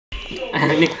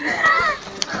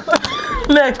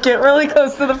Nick, get really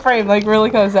close to the frame, like really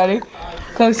close, Eddie.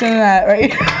 Closer than that,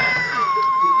 right?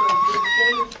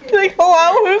 Like,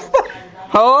 hello, who's that?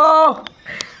 Hello?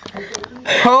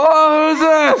 Hello, who's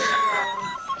this?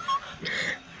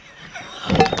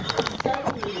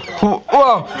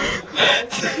 Whoa.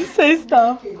 Say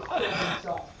stop.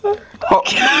 Oh.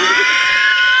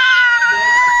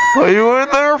 Are you in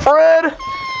there, Fred?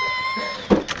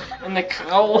 In the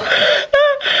cow.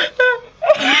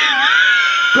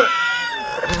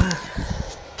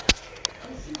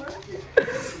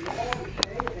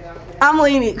 I'm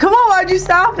leaning. Come on, why'd you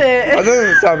stop it? I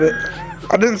didn't stop it.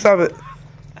 I didn't stop it.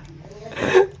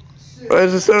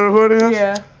 Is it still recording us?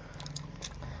 Yeah.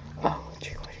 Oh,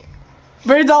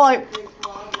 Bird's all like,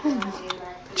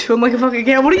 chewing like a fucking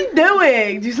cat. What are you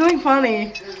doing? Do something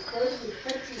funny.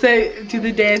 Say, do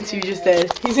the dance you just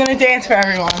did. He's gonna dance for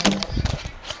everyone.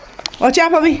 Watch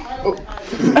out, puppy. Oh.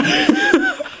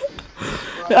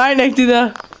 Alright, Nick, do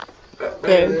the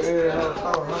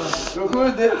dance.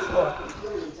 Record this.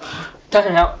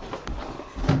 Turn it out.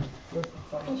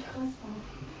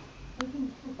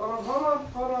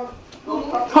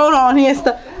 Hold on, he has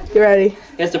to get ready.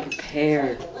 He has to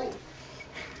prepare.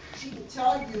 She can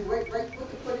tell you right what to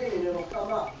put in and it'll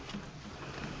come up.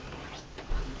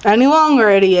 Any longer,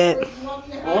 idiot.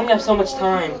 I only have so much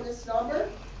time. This number?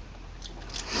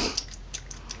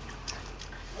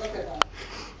 Look at that.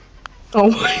 Oh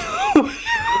my god.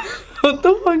 What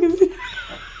the fuck is he?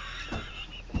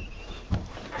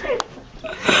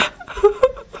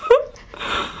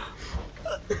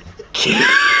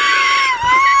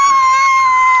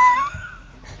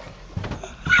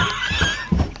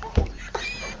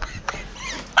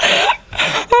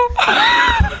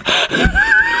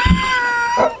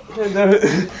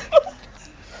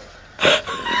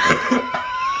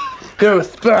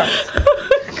 Ghost back.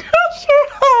 Close your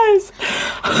eyes.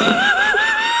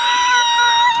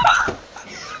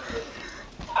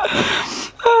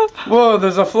 Whoa,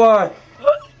 there's a fly.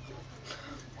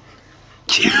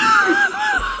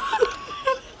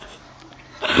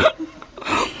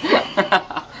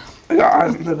 I got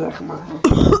eyes in the back of my head.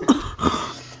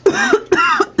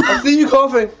 I see you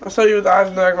coughing. I saw you with the eyes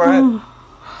in the back of my head.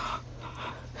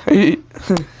 Hey.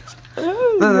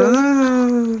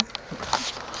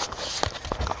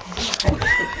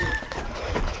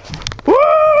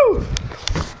 Woo!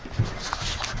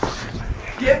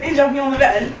 Get me jumping on the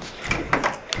bed.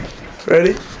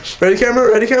 Ready? Ready,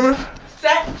 camera? Ready, camera?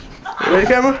 Set. Ready,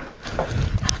 camera?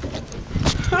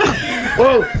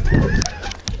 Whoa!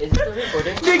 Is it still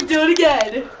recording? Nick, do it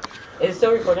again. Is it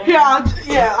still recording? Here,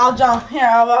 I'll jump. Here,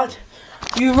 how about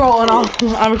you roll and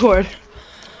I'll record.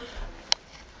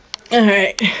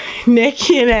 Alright, Nick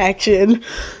in action.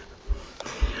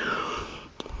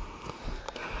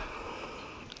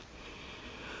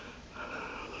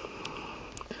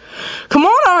 Come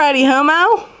on already,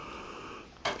 homo.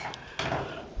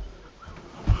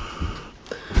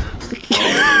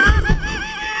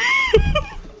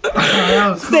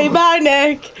 Say bye,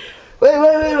 Nick. Wait,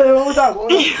 one more time.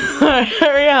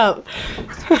 Hurry up.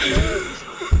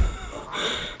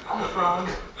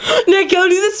 Nick, go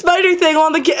do the spider thing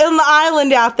on the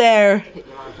island out there.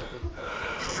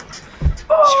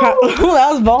 Oh,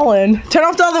 that was ballin'. Turn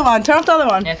off the other one. Turn off the other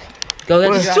one. Nick, go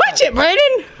let the Switch it,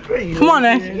 Brayden. Come on,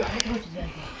 Nick.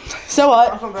 So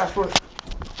what?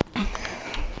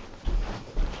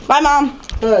 Bye, Mom.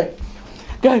 Hey.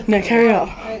 Good, Nick, hurry up.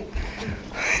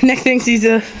 Nick thinks he's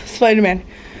a Spider-Man.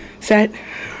 Set.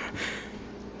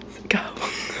 Go.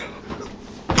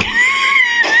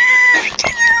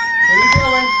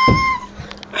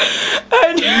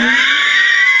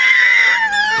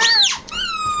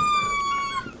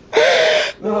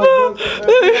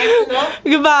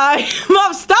 Goodbye.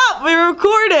 Mom, stop. We're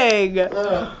recording.